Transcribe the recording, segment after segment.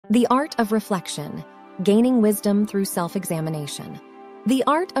The art of reflection, gaining wisdom through self-examination. The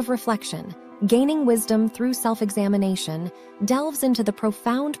art of reflection, gaining wisdom through self-examination, delves into the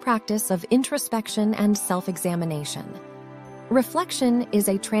profound practice of introspection and self-examination. Reflection is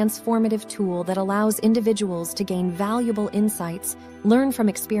a transformative tool that allows individuals to gain valuable insights, learn from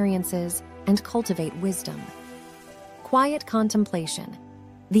experiences, and cultivate wisdom. Quiet contemplation.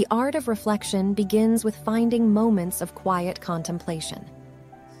 The art of reflection begins with finding moments of quiet contemplation.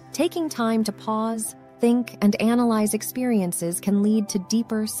 Taking time to pause, think, and analyze experiences can lead to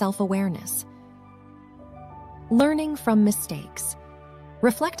deeper self-awareness. Learning from mistakes.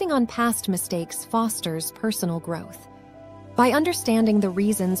 Reflecting on past mistakes fosters personal growth. By understanding the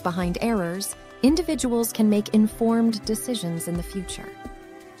reasons behind errors, individuals can make informed decisions in the future.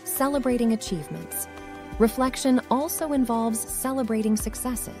 Celebrating achievements. Reflection also involves celebrating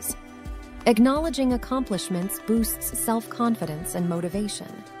successes. Acknowledging accomplishments boosts self-confidence and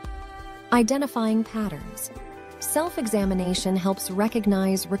motivation. Identifying patterns. Self-examination helps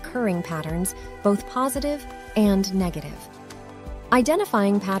recognize recurring patterns, both positive and negative.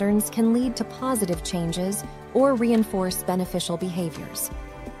 Identifying patterns can lead to positive changes or reinforce beneficial behaviors.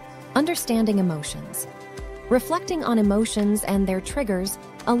 Understanding emotions. Reflecting on emotions and their triggers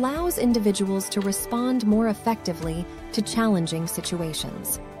allows individuals to respond more effectively to challenging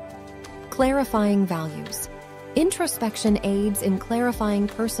situations. Clarifying values. Introspection aids in clarifying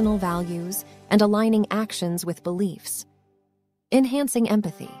personal values and aligning actions with beliefs. Enhancing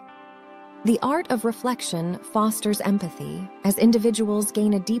empathy. The art of reflection fosters empathy as individuals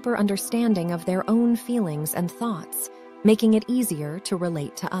gain a deeper understanding of their own feelings and thoughts, making it easier to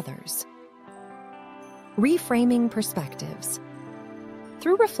relate to others. Reframing perspectives.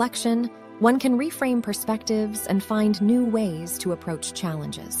 Through reflection, one can reframe perspectives and find new ways to approach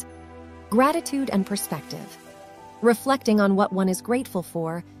challenges. Gratitude and perspective. Reflecting on what one is grateful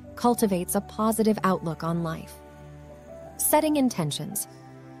for cultivates a positive outlook on life. Setting intentions.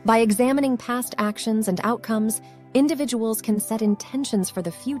 By examining past actions and outcomes, individuals can set intentions for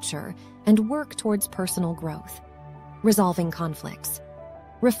the future and work towards personal growth. Resolving conflicts.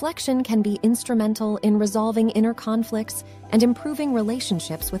 Reflection can be instrumental in resolving inner conflicts and improving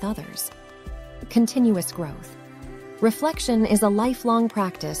relationships with others. Continuous growth. Reflection is a lifelong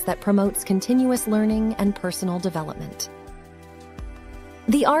practice that promotes continuous learning and personal development.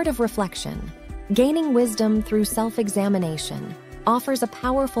 The art of reflection, gaining wisdom through self-examination, offers a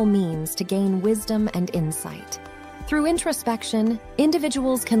powerful means to gain wisdom and insight. Through introspection,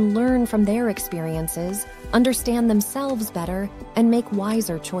 individuals can learn from their experiences, understand themselves better, and make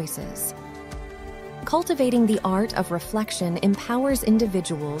wiser choices. Cultivating the art of reflection empowers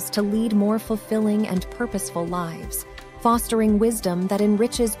individuals to lead more fulfilling and purposeful lives, fostering wisdom that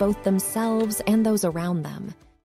enriches both themselves and those around them.